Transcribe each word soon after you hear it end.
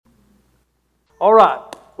All right.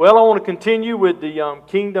 Well, I want to continue with the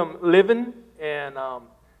kingdom living. And, I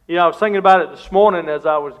was thinking about it this morning as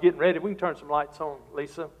I was getting ready. We can turn some lights on,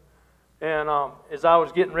 Lisa. And as I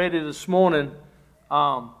was getting ready this morning,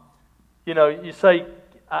 you say,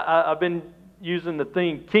 I've been using the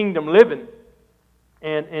theme kingdom living.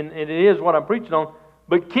 And it is what I'm preaching on.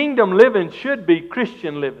 But kingdom living should be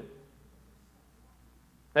Christian living.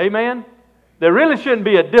 Amen? There really shouldn't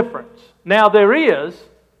be a difference. Now there is,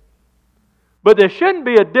 but there shouldn't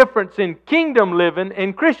be a difference in kingdom living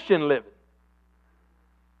and Christian living.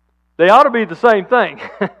 They ought to be the same thing.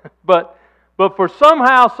 but for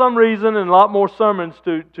some reason, and a lot more sermons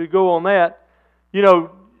to go on that,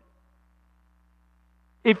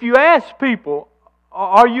 if you ask people,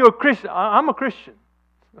 are you a Christian? I'm a Christian.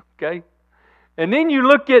 Okay? And then you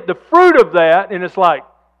look at the fruit of that, and it's like,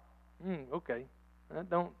 okay,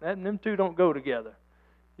 them two don't go together.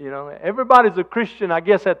 Everybody's a Christian, I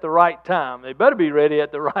guess, at the right time. They better be ready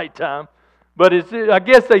at the right time. But I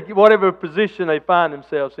guess whatever position they find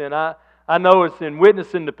themselves in, I know it's in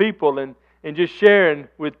witnessing to people and just sharing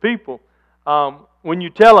with people. When you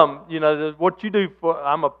tell them, what you do for,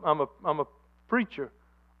 I'm a preacher.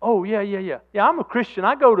 Oh yeah. I'm a Christian.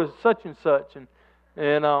 I go to such and such,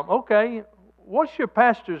 and okay. What's your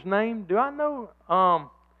pastor's name? Do I know?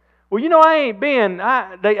 Well, I ain't been.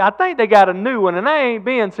 I think they got a new one, and I ain't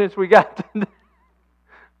been since we got to.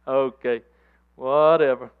 Okay,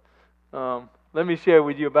 whatever. Let me share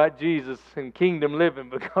with you about Jesus and kingdom living,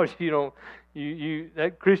 because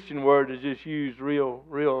that Christian word is just used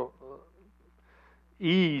real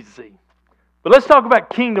easy. But let's talk about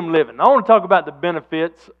kingdom living. I want to talk about the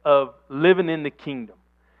benefits of living in the kingdom.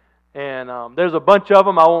 And there's a bunch of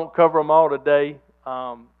them. I won't cover them all today.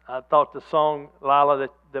 I thought the song, Lila,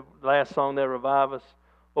 the last song there, Revive Us,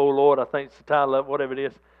 Oh Lord, I think it's the title of it, whatever it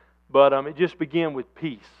is. But it just began with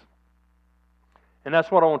peace. And that's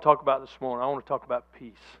what I want to talk about this morning. I want to talk about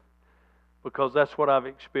peace. Because that's what I've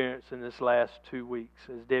experienced in this last 2 weeks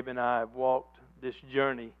as Debbie and I have walked this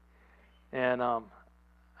journey. And I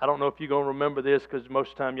don't know if you're going to remember this, because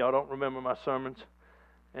most of the time y'all don't remember my sermons.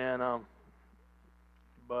 And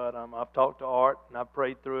But I've talked to Art, and I've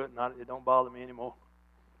prayed through it, and it don't bother me anymore.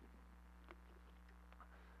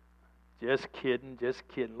 Just kidding.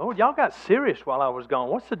 Lord, y'all got serious while I was gone.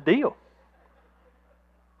 What's the deal?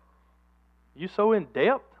 You so in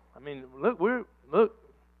depth? I mean, look.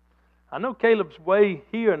 I know Caleb's way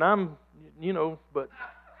here, and I'm, but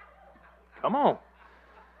come on.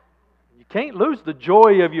 You can't lose the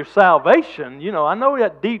joy of your salvation. I know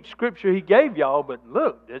that deep scripture he gave y'all, but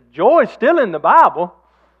look, the joy's still in the Bible.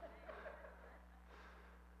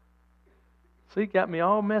 See, it got me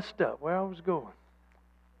all messed up where I was going.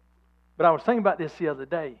 But I was thinking about this the other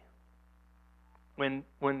day. When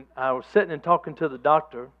I was sitting and talking to the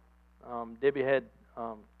doctor, Debbie had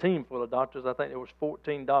a team full of doctors. I think there was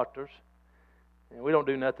 14 doctors. And we don't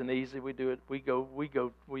do nothing easy. We do it. We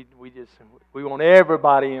want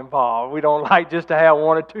everybody involved. We don't like just to have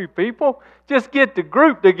one or two people. Just get the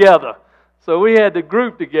group together. So we had the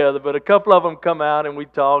group together, but a couple of them come out and we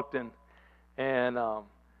talked, and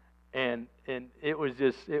it was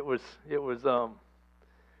just wild.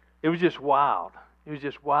 It was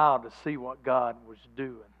just wild to see what God was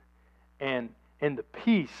doing, and the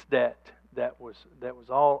peace that was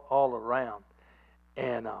all around.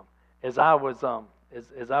 And as I was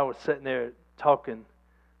sitting there talking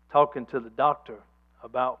to the doctor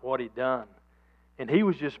about what he'd done, and he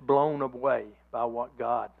was just blown away by what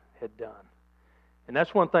God had done. And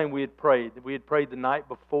that's one thing we had prayed. We had prayed the night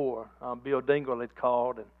before. Bill Dingle had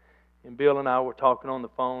called, and Bill and I were talking on the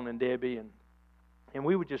phone, and Debbie, and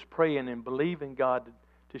we were just praying and believing God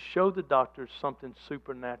to show the doctors something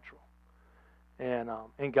supernatural.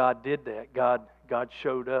 And God did that. God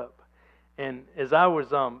showed up. And as I was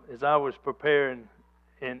preparing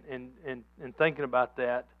and thinking about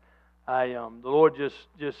that, the Lord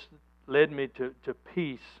just led me to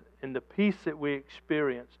peace, and the peace that we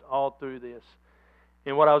experienced all through this.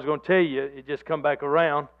 And what I was going to tell you, it just come back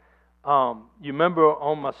around. You remember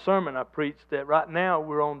on my sermon I preached that right now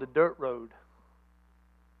we're on the dirt road,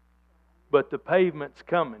 but the pavement's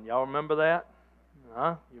coming. Y'all remember that?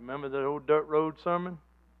 Huh? You remember the old dirt road sermon?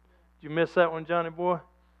 Did you miss that one, Johnny boy?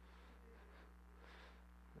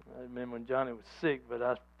 I remember when Johnny was sick, but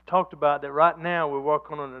I talked about that right now we're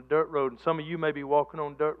walking on a dirt road, and some of you may be walking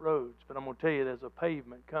on dirt roads, but I'm going to tell you there's a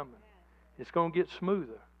pavement coming. It's going to get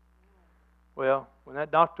smoother. Well, when that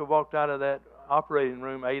doctor walked out of that operating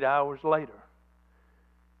room 8 hours later,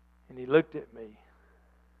 and he looked at me,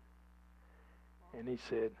 and he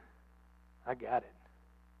said, I got it.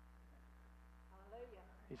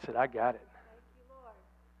 He said, I got it.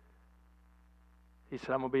 He said,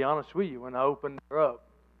 I'm going to be honest with you. When I opened her up,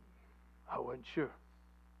 I wasn't sure.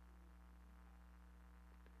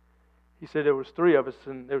 He said there was two of us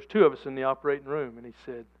in the operating room, and he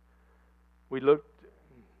said we looked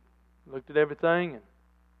at everything, and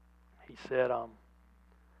he said I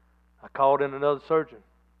called in another surgeon.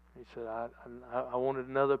 He said I wanted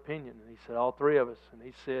another opinion, and he said all three of us, and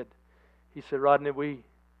he said Rodney, we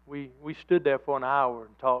stood there for an hour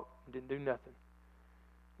and talked and didn't do nothing.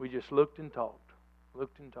 We just looked and talked. I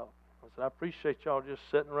said, I appreciate y'all just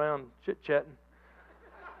sitting around chit-chatting.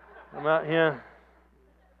 I'm out here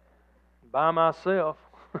by myself.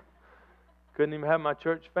 Couldn't even have my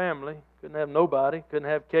church family. Couldn't have nobody. Couldn't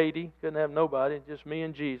have Katie. Couldn't have nobody. Just me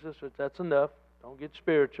and Jesus. But that's enough. Don't get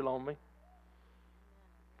spiritual on me.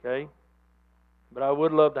 Okay? But I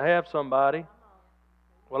would love to have somebody.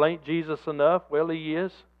 Well, ain't Jesus enough? Well, He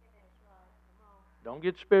is. Don't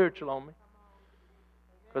get spiritual on me.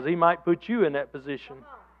 Because He might put you in that position.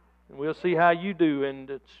 And we'll see how you do.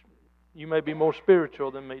 And you may be more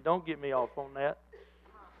spiritual than me. Don't get me off on that.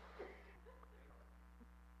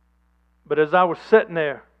 But as I was sitting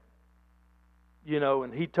there,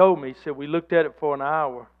 and he told me, he said, we looked at it for an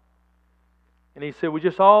hour. And he said, we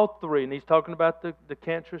just all three, and he's talking about the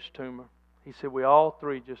cancerous tumor. He said, we all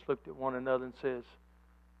three just looked at one another and says,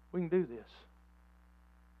 we can do this.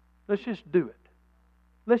 Let's just do it.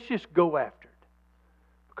 Let's just go after it.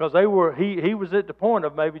 Because he was at the point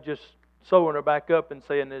of maybe just sewing her back up and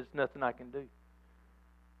saying, there's nothing I can do.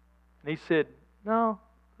 And he said, no,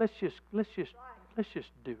 let's just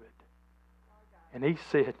do it. And he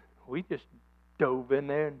said, we just dove in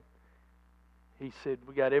there, and he said,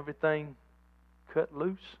 we got everything cut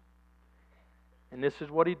loose. And this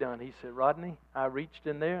is what he done. He said, Rodney, I reached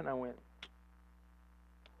in there and I went.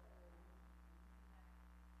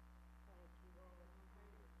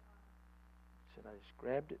 He said, I just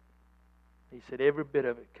grabbed it. He said, every bit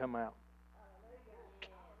of it come out.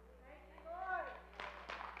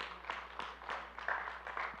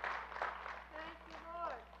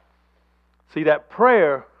 See, that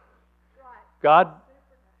prayer, God,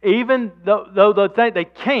 even though they think they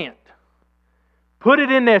can't, put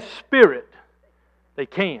it in their spirit, they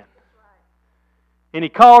can. And he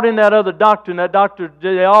called in that other doctor, and that doctor,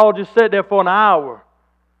 they all just sat there for an hour.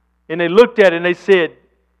 And they looked at it and they said,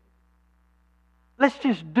 let's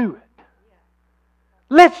just do it.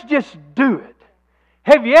 Let's just do it.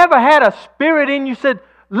 Have you ever had a spirit in you said,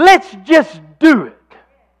 let's just do it?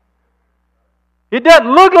 It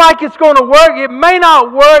doesn't look like it's going to work. It may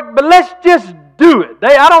not work, but let's just do it.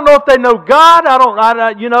 I don't know if they know God.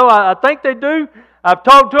 I think they do. I've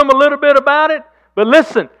talked to them a little bit about it. But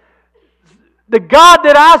listen, the God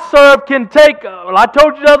that I serve can take, I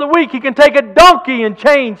told you the other week, He can take a donkey and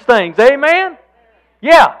change things. Amen?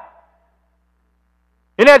 Yeah.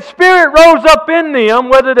 And that spirit rose up in them,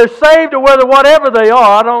 whether they're saved or whether whatever they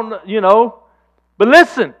are. I don't. But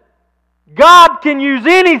listen. God can use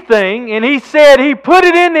anything, and He said He put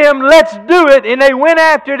it in them, let's do it, and they went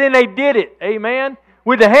after it and they did it. Amen?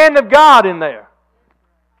 With the hand of God in there.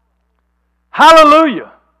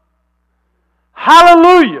 Hallelujah.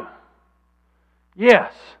 Hallelujah.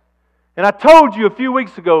 Yes. And I told you a few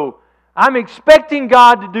weeks ago, I'm expecting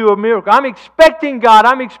God to do a miracle. I'm expecting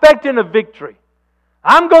a victory.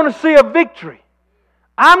 I'm going to see a victory.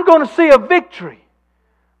 I'm going to see a victory.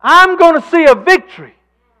 I'm going to see a victory.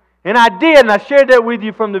 And I did, and I shared that with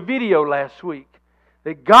you from the video last week.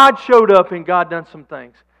 That God showed up and God done some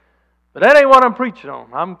things. But that ain't what I'm preaching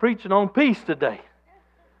on. I'm preaching on peace today.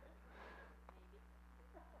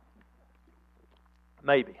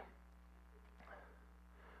 Maybe.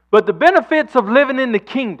 But the benefits of living in the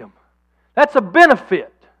kingdom, that's a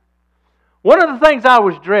benefit. One of the things I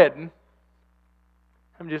was dreading,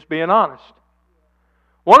 I'm just being honest.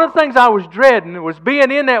 One of the things I was dreading was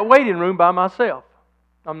being in that waiting room by myself.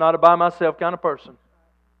 I'm not a by myself kind of person.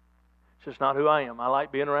 It's just not who I am. I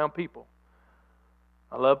like being around people.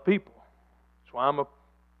 I love people. That's why I'm a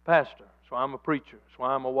pastor. That's why I'm a preacher. That's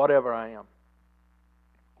why I'm a whatever I am.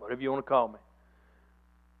 Whatever you want to call me.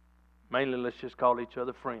 Mainly, let's just call each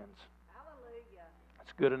other friends.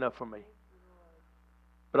 That's good enough for me.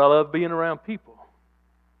 But I love being around people.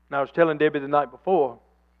 And I was telling Debbie the night before,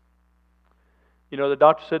 the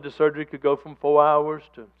doctor said the surgery could go from 4 hours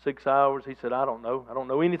to 6 hours. He said, I don't know. I don't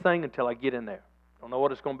know anything until I get in there. I don't know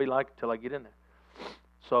what it's going to be like until I get in there.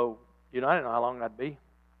 So, I didn't know how long I'd be.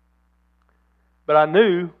 But I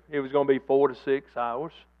knew it was going to be 4 to 6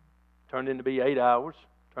 hours. Turned into be 8 hours.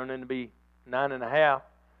 Turned into be 9.5.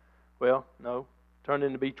 Well, no. Turned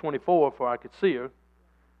into be 24 before I could see her.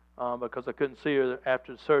 Because I couldn't see her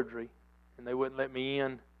after the surgery. And they wouldn't let me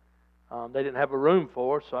in They didn't have a room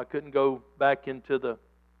for her, so I couldn't go back into the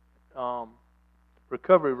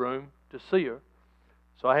recovery room to see her.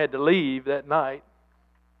 So I had to leave that night.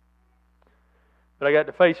 But I got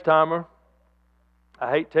to FaceTime her.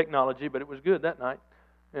 I hate technology, but it was good that night.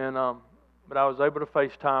 And but I was able to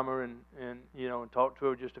FaceTime her and talk to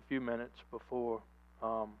her just a few minutes before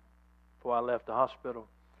I left the hospital.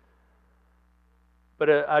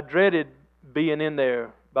 But I dreaded being in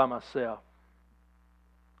there by myself.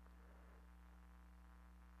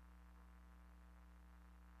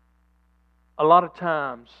 A lot of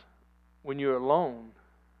times when you're alone,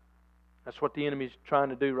 that's what the enemy's trying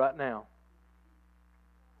to do right now,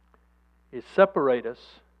 is separate us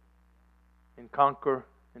and conquer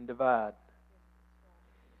and divide.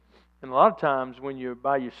 And a lot of times when you're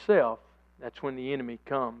by yourself, that's when the enemy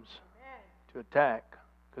comes to attack,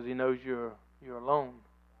 because he knows you're alone.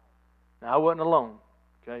 Now I wasn't alone,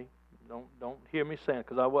 okay? Don't hear me saying,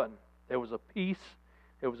 because I wasn't. There was a peace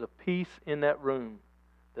in that room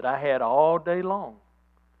that I had all day long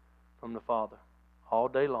from the Father. All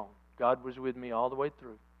day long. God was with me all the way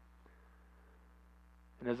through.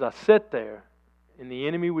 And as I sat there, and the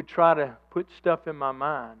enemy would try to put stuff in my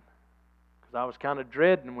mind, because I was kind of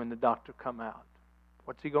dreading when the doctor come out.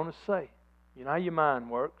 What's he going to say? You know how your mind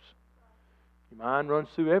works. Your mind runs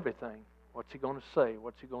through everything. What's he going to say?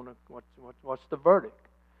 What's the verdict?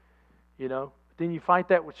 You know. But then you fight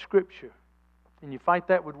that with Scripture, and you fight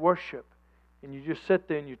that with worship, and you just sit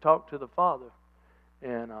there and you talk to the Father,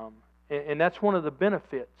 and that's one of the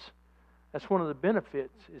benefits. That's one of the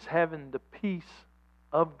benefits, is having the peace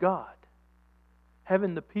of God.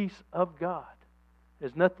 Having the peace of God.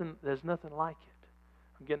 There's nothing like it.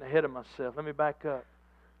 I'm getting ahead of myself. Let me back up.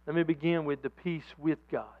 Let me begin with the peace with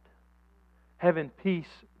God. Having peace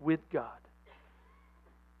with God.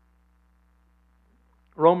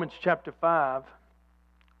 Romans chapter 5.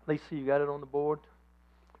 Lisa, you got it on the board?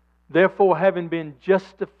 Therefore, having been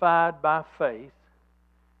justified by faith,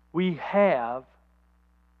 we have,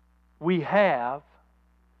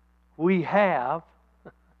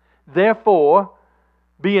 therefore,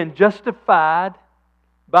 being justified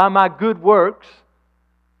by my good works,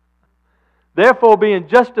 therefore being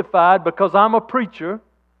justified because I'm a preacher,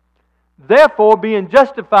 therefore being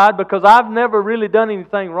justified because I've never really done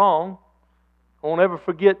anything wrong. I won't ever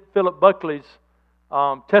forget Philip Buckley's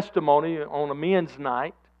testimony on a men's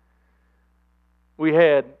night. We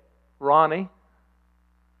had Ronnie,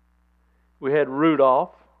 we had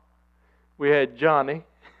Rudolph, we had Johnny,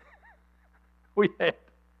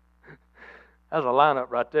 that's a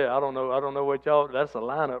lineup right there. I don't know what y'all, that's a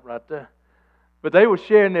lineup right there. But they were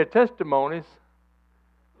sharing their testimonies.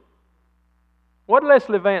 What did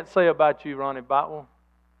Leslie Vance say about you, Ronnie Botwell?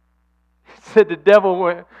 He said the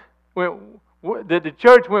devil that the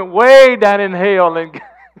church went way down in hell. And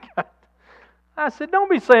I said, don't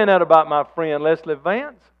be saying that about my friend Leslie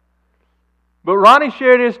Vance. But Ronnie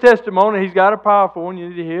shared his testimony. He's got a powerful one. You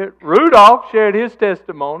need to hear it. Rudolph shared his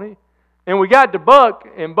testimony. And we got to Buck,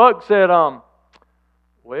 and Buck said, I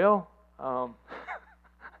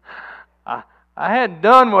hadn't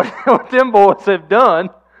done what them boys have done,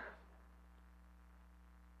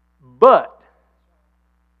 but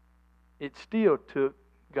it still took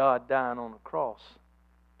God dying on the cross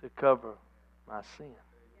to cover my sin.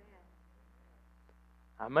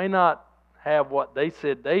 I may not have what they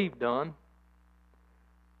said they've done,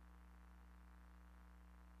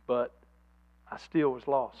 but I still was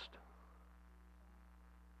lost.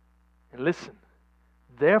 And listen,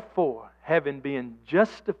 therefore, having been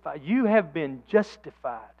justified, you have been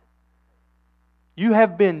justified. You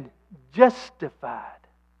have been justified.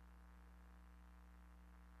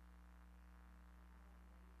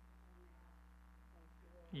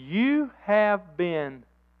 You have been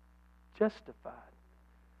justified.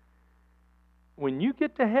 When you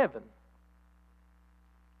get to heaven,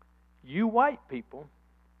 you white people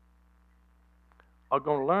are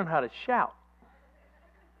going to learn how to shout.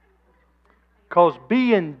 Because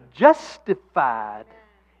being justified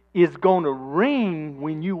is going to ring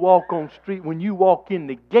when you walk on street, when you walk in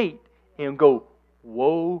the gate and go,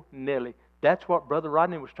 whoa, Nelly. That's what Brother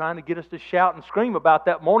Rodney was trying to get us to shout and scream about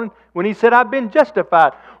that morning when he said, I've been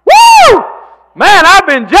justified. Woo! Man, I've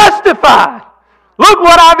been justified. Look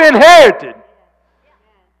what I've inherited.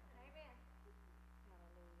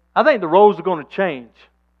 I think the roles are going to change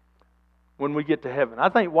when we get to heaven. I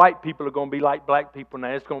think white people are going to be like black people now.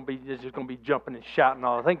 It's just going to be jumping and shouting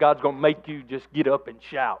all. I think God's going to make you just get up and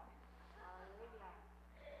shout.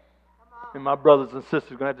 And my brothers and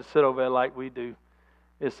sisters are going to have to sit over there like we do.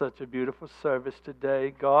 It's such a beautiful service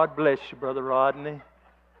today. God bless you, Brother Rodney.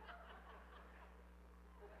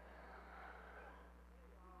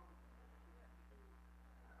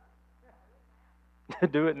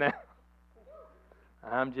 do it now.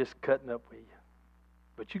 I'm just cutting up with you.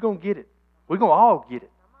 But you're going to get it. We're going to all get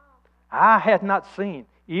it. Eye hath not seen,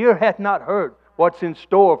 ear hath not heard what's in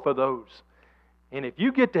store for those. And if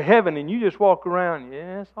you get to heaven and you just walk around,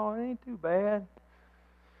 yes, oh, it ain't too bad.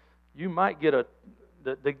 You might get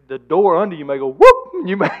the door under you may go whoop, and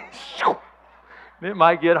you may it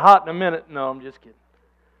might get hot in a minute. No, I'm just kidding.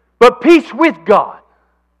 But peace with God.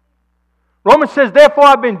 Romans says, therefore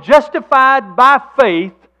I've been justified by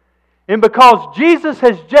faith, and because Jesus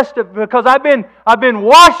has because I've been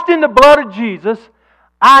washed in the blood of Jesus,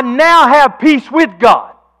 I now have peace with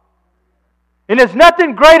God. And there's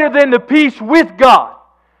nothing greater than the peace with God.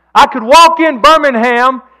 I could walk in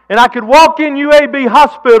Birmingham and I could walk in UAB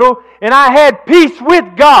hospital and I had peace with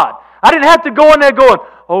God. I didn't have to go in there going,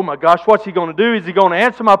 oh my gosh, what's He going to do? Is He going to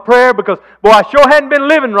answer my prayer? Because, boy, I sure hadn't been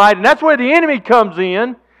living right. And that's where the enemy comes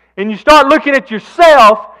in. And you start looking at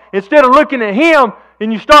yourself instead of looking at Him.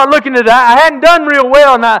 And you start looking at, I hadn't done real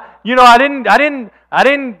well. And I didn't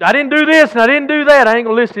do this and I didn't do that. I ain't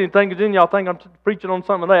going to listen to anything because then y'all think I'm preaching on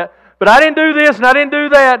some of that. But I didn't do this and I didn't do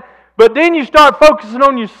that. But then you start focusing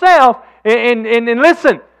on yourself and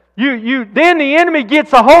listen, then the enemy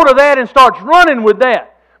gets a hold of that and starts running with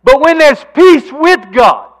that. But when there's peace with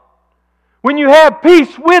God, when you have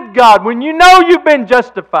peace with God, when you know you've been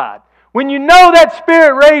justified, when you know that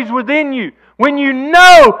Spirit raised within you, when you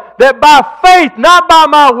know that by faith, not by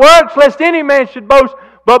my works, lest any man should boast,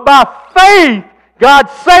 but by faith, God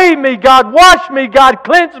saved me, God washed me, God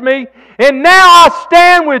cleansed me, and now I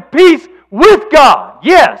stand with peace with God.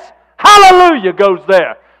 Yes, hallelujah goes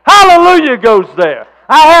there. Hallelujah goes there.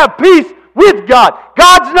 I have peace with God.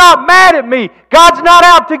 God's not mad at me. God's not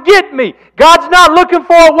out to get me. God's not looking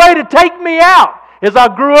for a way to take me out as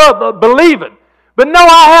I grew up believing. But no,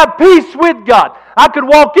 I have peace with God. I could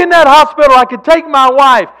walk in that hospital, I could take my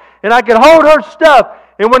wife, and I could hold her stuff.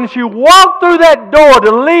 And when she walked through that door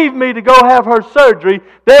to leave me to go have her surgery,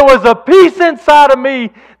 there was a peace inside of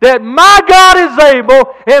me that my God is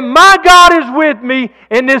able and my God is with me,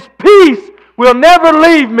 and this peace will never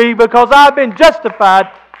leave me because I've been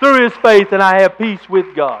justified through His faith and I have peace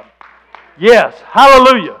with God. Yes,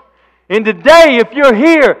 hallelujah. And today, if you're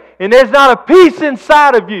here and there's not a peace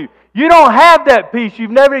inside of you, you don't have that peace.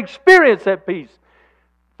 You've never experienced that peace.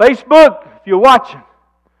 Facebook, if you're watching,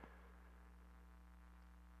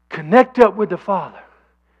 connect up with the Father.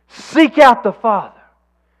 Seek out the Father.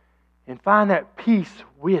 And find that peace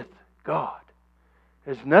with God.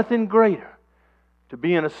 There's nothing greater to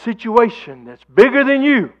be in a situation that's bigger than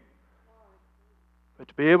you, but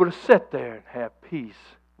to be able to sit there and have peace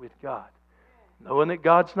with God. Knowing that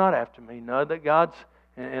God's not after me. Knowing that God's...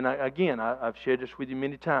 I've shared this with you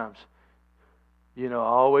many times. I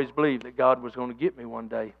always believed that God was going to get me one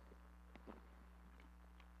day.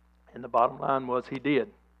 And the bottom line was He did.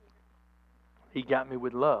 He got me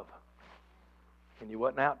with love. And He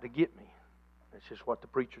wasn't out to get me. That's just what the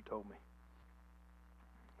preacher told me.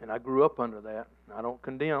 And I grew up under that. I don't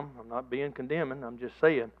condemn. I'm not being condemning. I'm just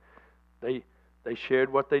saying they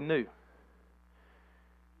shared what they knew.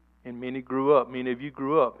 And many of you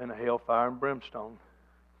grew up in a hellfire and brimstone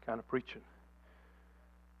kind of preaching.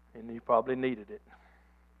 And you probably needed it.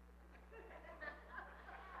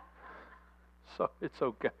 So it's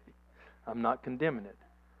okay. I'm not condemning it.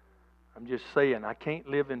 I'm just saying I can't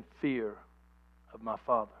live in fear of my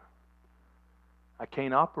Father. I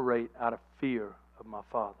can't operate out of fear of my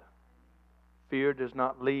Father. Fear does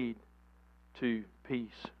not lead to peace.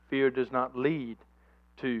 Fear does not lead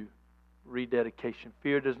to rededication.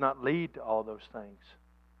 Fear does not lead to all those things.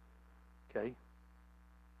 Okay?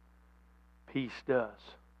 Peace does.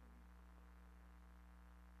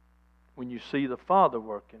 When you see the Father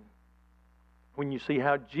working, when you see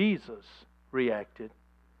how Jesus reacted,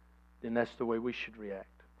 then that's the way we should react.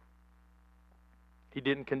 He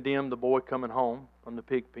didn't condemn the boy coming home from the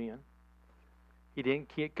pig pen. He didn't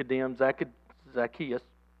condemn Zacchaeus.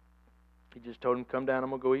 He just told him, come down, I'm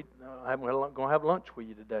going to go eat. I'm going to have lunch with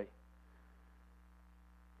you today.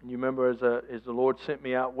 And you remember as the Lord sent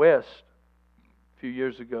me out west a few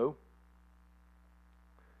years ago,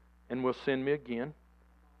 and will send me again.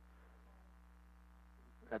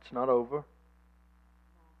 That's not over.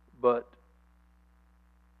 But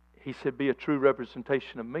He said, be a true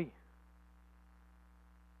representation of me.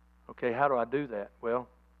 Okay, how do I do that? Well,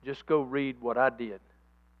 just go read what I did.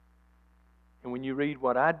 And when you read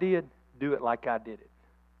what I did, do it like I did it.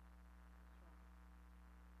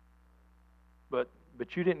 But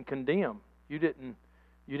you didn't condemn. You didn't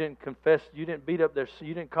confess. You didn't beat up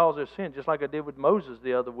you didn't cause their sin, just like I did with Moses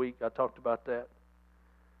the other week. I talked about that.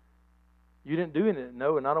 You didn't do anything,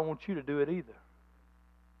 no, and I don't want you to do it either.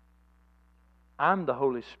 I'm the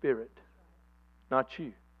Holy Spirit, not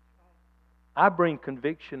you. I bring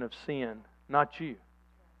conviction of sin, not you.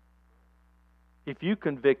 If you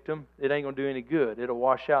convict them, it ain't going to do any good. It'll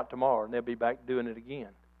wash out tomorrow and they'll be back doing it again.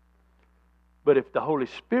 But if the Holy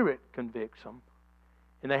Spirit convicts them,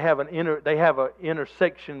 and they have an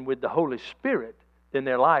intersection with the Holy Spirit, then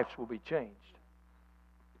their lives will be changed.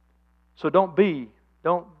 So don't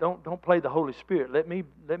play the Holy Spirit. Let me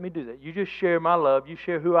do that. You just share my love. You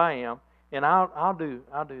share who I am, and I'll do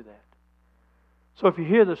that. So if you're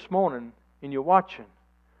here this morning and you're watching,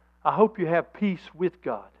 I hope you have peace with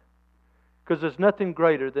God, because there's nothing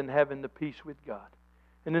greater than having the peace with God.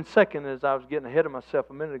 And then second, as I was getting ahead of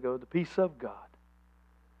myself a minute ago, the peace of God.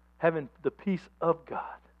 Having the peace of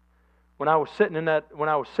God. When I was sitting in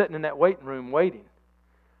that waiting room waiting,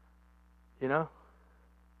 I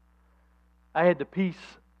had the peace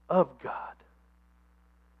of God.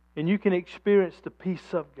 And you can experience the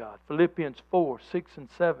peace of God. Philippians 4, 6, and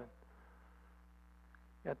 7.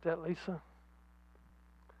 Got that, Lisa?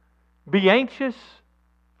 Be anxious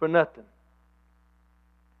for nothing.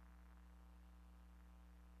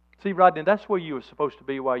 See, Rodney, that's where you were supposed to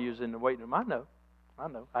be while you was in the waiting room. I know.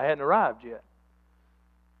 I hadn't arrived yet.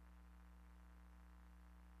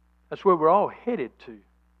 That's where we're all headed to.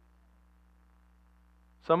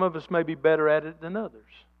 Some of us may be better at it than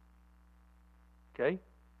others. Okay?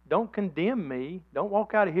 Don't condemn me. Don't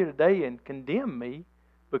walk out of here today and condemn me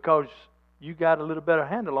because you got a little better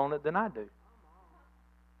handle on it than I do.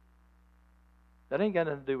 That ain't got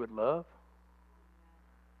nothing to do with love.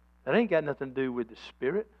 That ain't got nothing to do with the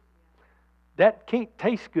Spirit. That can't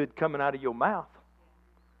taste good coming out of your mouth.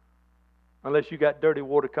 Unless you got dirty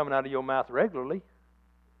water coming out of your mouth regularly.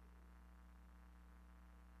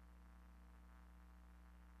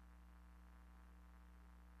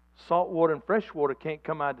 Salt water and fresh water can't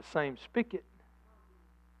come out of the same spigot.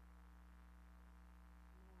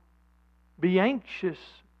 Be anxious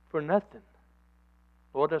for nothing.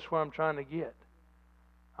 Lord, that's where I'm trying to get.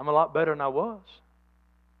 I'm a lot better than I was.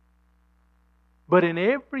 But in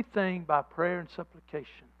everything by prayer and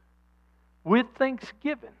supplication, with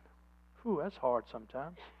thanksgiving. Ooh, that's hard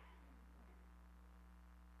sometimes.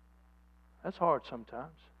 That's hard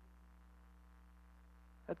sometimes.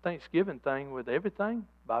 That Thanksgiving thing with everything,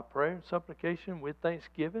 by prayer and supplication, with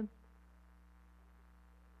thanksgiving.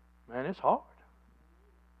 Man, it's hard.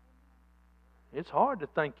 It's hard to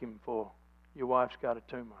thank Him for your wife's got a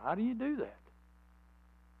tumor. How do you do that?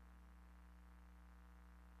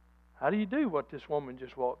 How do you do what this woman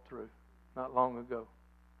just walked through not long ago?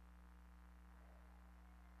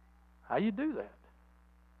 How you do that?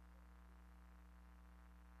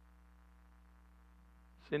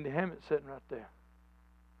 Cindy Hammett sitting right there.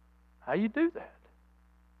 How you do that?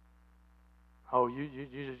 Oh, you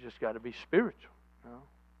just got to be spiritual.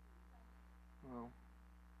 No.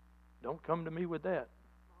 Don't come to me with that.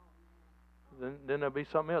 Then there'll be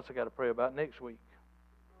something else I got to pray about next week.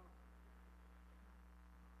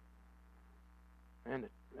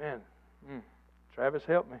 Travis,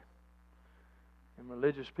 help me. And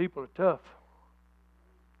religious people are tough.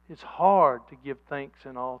 It's hard to give thanks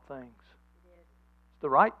in all things. It's the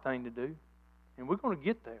right thing to do. And we're going to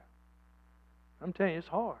get there. I'm telling you, it's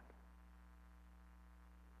hard.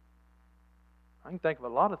 I can think of a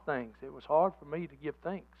lot of things. It was hard for me to give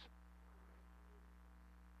thanks.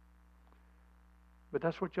 But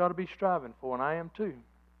that's what you ought to be striving for, and I am too.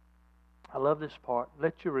 I love this part.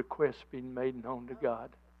 Let your requests be made known to God.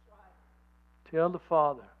 Tell the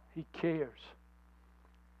Father He cares.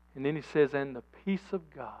 And then He says, and the peace of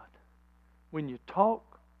God. When you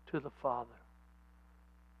talk to the Father.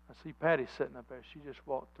 I see Patty sitting up there. She just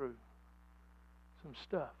walked through some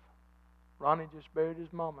stuff. Ronnie just buried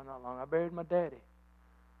his mama not long. I buried my daddy.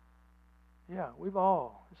 Yeah,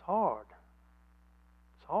 it's hard.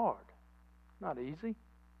 It's hard. Not easy.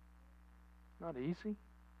 Not easy.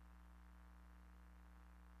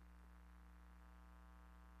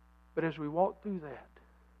 But as we walk through that,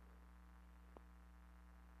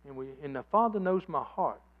 and the Father knows my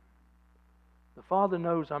heart. The Father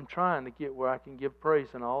knows I'm trying to get where I can give praise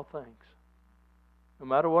in all things. No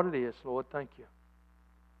matter what it is, Lord, thank you.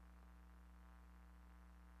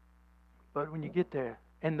 But when you get there,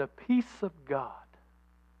 and the peace of God,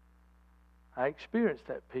 I experienced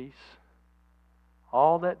that peace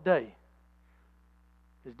all that day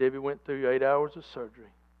as Debbie went through 8 hours of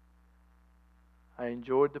surgery. I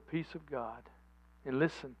enjoyed the peace of God. And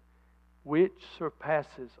listen, which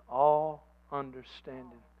surpasses all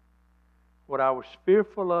understanding. What I was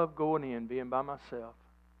fearful of going in, being by myself,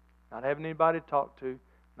 not having anybody to talk to,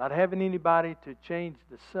 not having anybody to change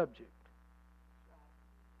the subject.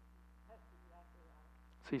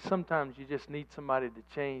 See, sometimes you just need somebody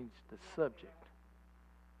to change the subject.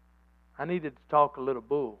 I needed to talk a little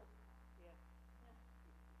bull.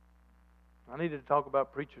 I needed to talk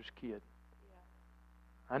about preacher's kid.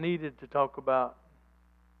 I needed to talk about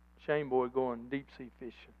Shane Boy going deep sea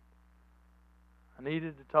fishing. I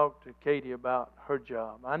needed to talk to Katie about her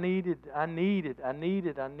job. I needed. I'm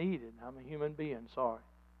a human being, sorry.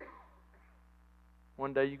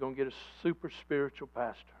 One day you're going to get a super spiritual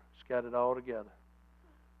pastor. He's got it all together.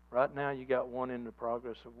 Right now you got one in the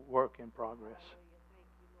progress of work in progress.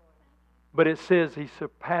 But it says He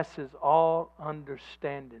surpasses all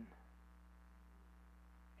understanding.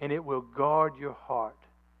 And it will guard your heart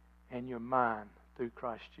and your mind through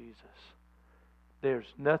Christ Jesus. There's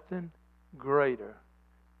nothing greater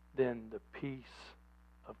than the peace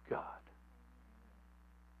of God.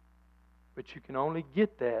 But you can only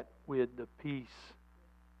get that with the peace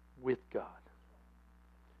with God.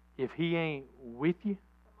 If He ain't with you,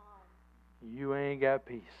 you ain't got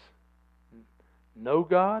peace. No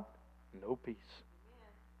God, no peace.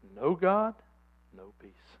 No God, no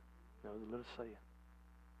peace. No, let us say it.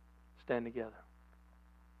 Stand together.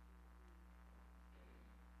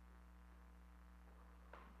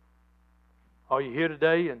 Are you here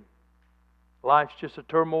today and life's just a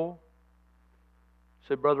turmoil?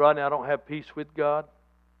 Say, Brother Rodney, I don't have peace with God.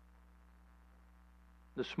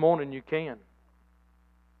 This morning you can.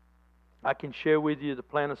 I can share with you the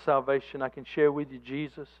plan of salvation. I can share with you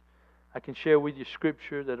Jesus. I can share with you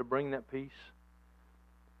Scripture that'll bring that peace.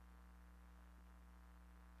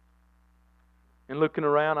 And looking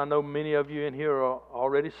around, I know many of you in here are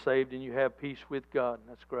already saved and you have peace with God. And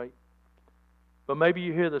that's great. But maybe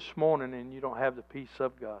you're here this morning and you don't have the peace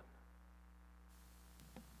of God.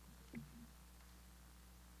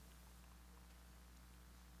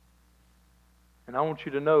 And I want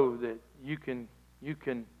you to know that you can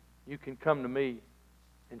come to me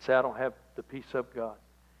and say, I don't have the peace of God.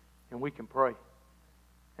 And we can pray.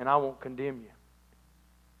 And I won't condemn you.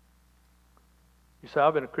 You say,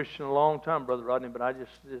 I've been a Christian a long time, Brother Rodney, but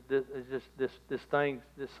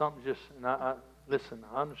something's just, and listen,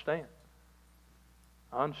 I understand.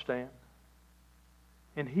 I understand.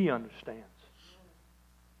 And He understands.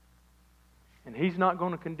 And He's not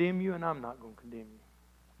going to condemn you, and I'm not going to condemn you.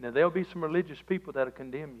 Now, there'll be some religious people that'll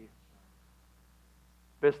condemn you.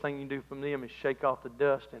 Best thing you can do from them is shake off the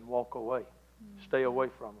dust and walk away. Stay away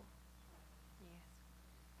from them.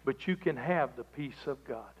 But you can have the peace of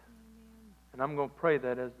God. And I'm going to pray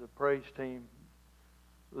that as the praise team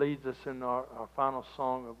leads us in our final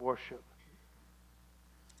song of worship.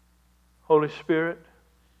 Holy Spirit,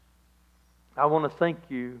 I want to thank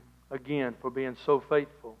you again for being so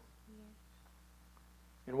faithful.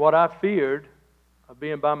 And what I feared of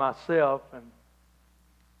being by myself, and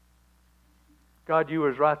God, you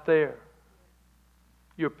was right there.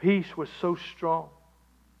 Your peace was so strong.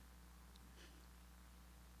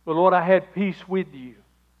 But Lord, I had peace with you.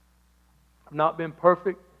 I've not been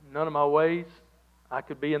perfect in none of my ways. I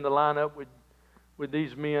could be in the lineup with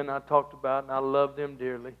these men I talked about, and I love them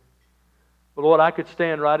dearly. But Lord, I could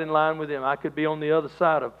stand right in line with them. I could be on the other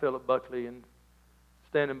side of Philip Buckley and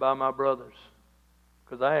standing by my brothers.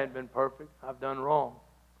 Because I hadn't been perfect. I've done wrong.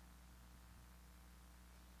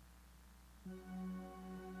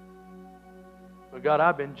 But God,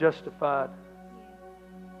 I've been justified.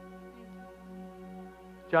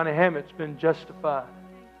 Johnny Hammett's been justified.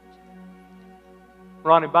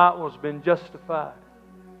 Ronnie Botwell's been justified.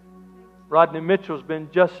 Rodney Mitchell's been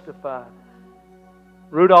justified.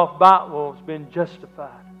 Rudolph Botwell's been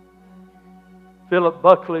justified. Philip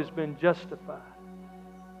Buckley's been justified.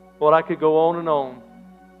 Lord, I could go on and on.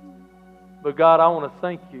 But God, I want to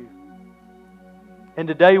thank you. And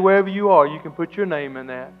today, wherever you are, you can put your name in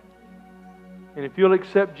that. And if you'll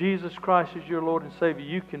accept Jesus Christ as your Lord and Savior,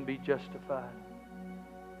 you can be justified.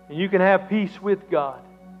 And you can have peace with God.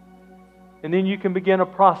 And then you can begin a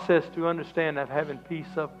process to understand that having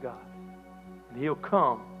peace of God. And He'll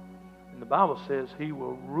come. And the Bible says He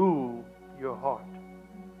will rule your heart.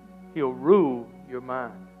 He'll rule your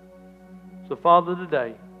mind. So, Father,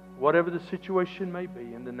 today, whatever the situation may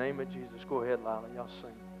be, in the name of Jesus, go ahead, Lila, y'all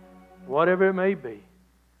sing. Whatever it may be,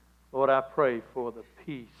 Lord, I pray for the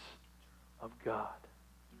peace of God.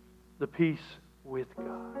 The peace with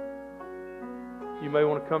God. You may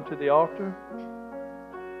want to come to the altar.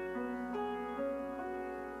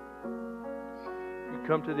 You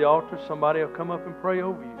come to the altar, somebody will come up and pray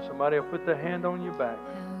over you. Somebody will put their hand on your back.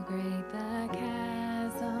 How great the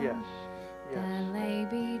chasm Yes. that lay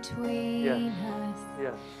between us.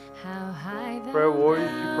 Yes. How high the Prayer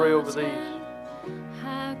warriors, you pray over these.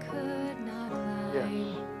 I could not climb. Yes.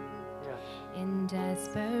 Yes. In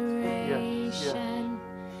desperation,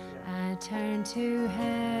 turned to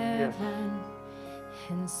heaven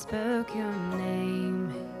and spoke your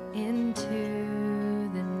name into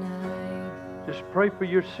the night. Just pray for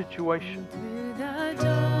your situation. Through the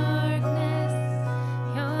darkness,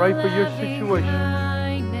 Pray for your situation.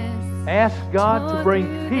 Ask God to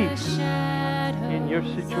bring peace in your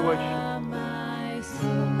situation.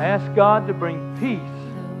 Ask God to bring peace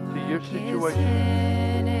to your situation.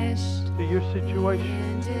 To your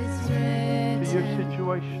situation. To your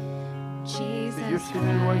situation. To your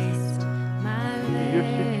situation. To your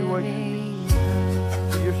situation.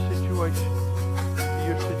 To your situation. To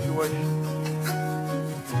your situation.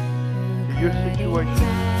 To your situation.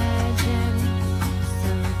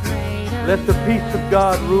 Let the peace of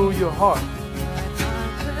God rule your heart.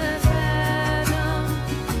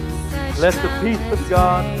 Let the peace of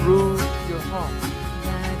God rule your heart.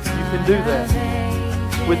 You can do that.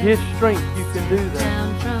 With His strength, you can do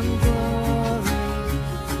that.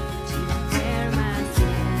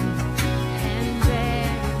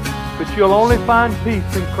 But you'll only find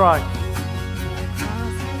peace in Christ.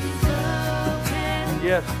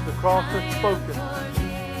 Yes, the cross has spoken.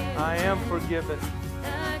 I am forgiven.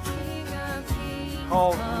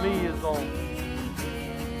 Call me His own.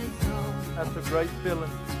 That's a great feeling.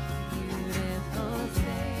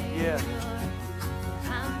 Yes.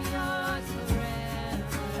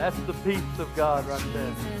 That's the peace of God right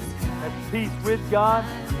there. That's peace with God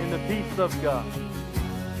and the peace of God.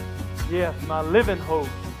 Yes, my living hope.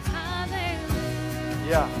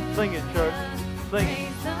 Yeah, sing it, church. Sing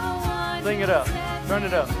it. Sing it up. Turn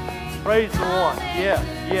it up. Praise the one. Yes,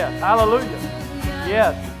 yes. Hallelujah.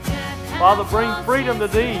 Yes. Father, bring freedom to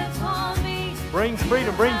these. Bring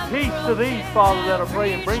freedom. Bring peace to these, Father, that are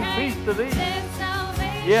praying. Bring peace to these.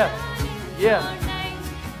 Yes. Yes.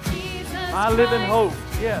 My living hope.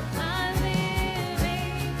 Yes.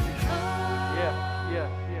 Yes.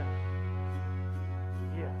 Yes. Yes.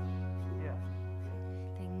 Yes. Yes.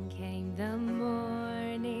 Then came the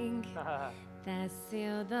morning that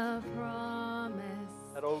sealed the promise.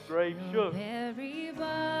 That old grave shook. Everybody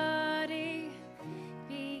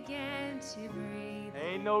began to breathe.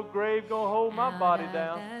 Ain't no grave gonna hold my body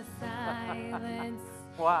down.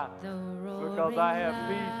 Why? Because I have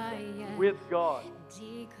peace with God.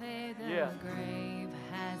 Declare the Yes. grave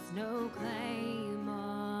has no claim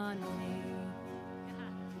on me.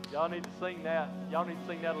 Y'all need to sing that. Y'all need to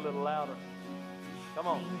sing that a little louder. Come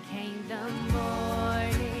on. Then came the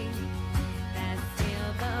morning that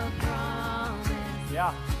sealed the promise.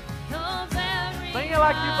 Yeah. Of Sing it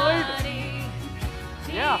like you believe it.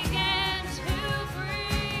 Yeah. Began to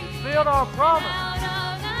breathe. Sealed our promise. Out of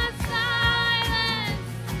the silence,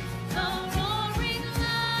 the roaring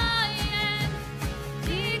lion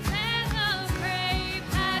declared the grave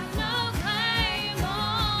has no claim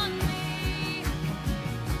on me.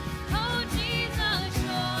 Oh, Jesus,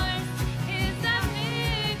 yours is the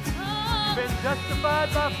victory. You've been justified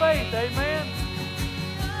by faith. Amen.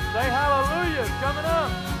 Say hallelujah. It's coming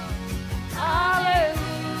up. Hallelujah.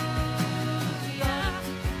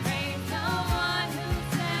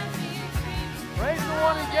 Praise the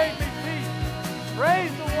one who gave me peace.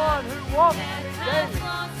 Praise the one who walks with me daily.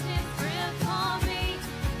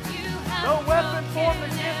 No weapon formed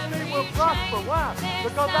against me will prosper. Why?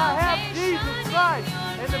 Because I have Jesus Christ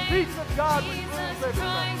and the peace of God which rules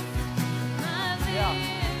everything. Yeah,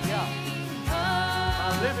 yeah.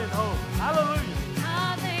 My living hope. Hallelujah.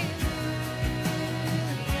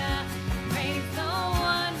 Praise the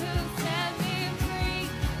one who set me free.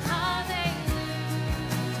 Hallelujah.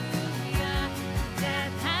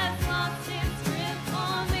 Death has lost its grip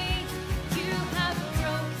on me. You have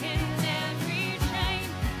broken every chain.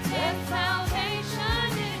 There's salvation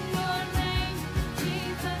in your name,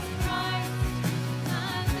 Jesus Christ,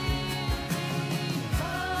 my living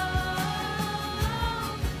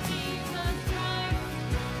hope. Jesus Christ,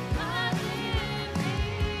 my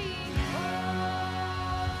living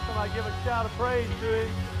hope. Somebody give a shout of praise to Him.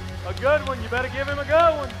 A good one. You better give Him a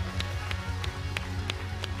good one.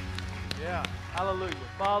 Yeah. Hallelujah.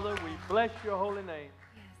 Father, we bless your holy name.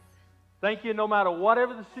 Yes. Thank you no matter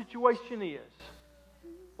whatever the situation is.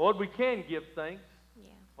 Lord, we can give thanks.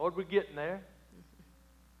 Yeah. Lord, we're getting there.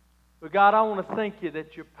 But God, I want to thank you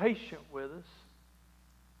that you're patient with us.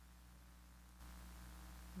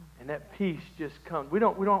 And that peace just comes. We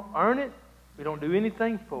don't earn it. We don't do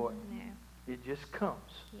anything for it. No. It just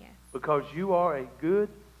comes. Yes. Because you are a good,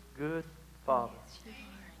 good Father.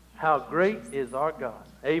 How great is our God.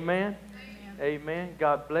 Amen. Amen.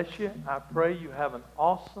 God bless you. I pray you have an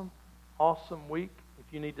awesome, awesome week.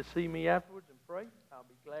 If you need to see me afterwards and pray, I'll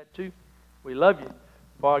be glad to. We love you.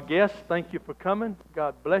 For our guests, thank you for coming.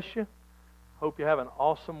 God bless you. Hope you have an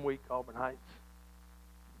awesome week, Auburn Heights.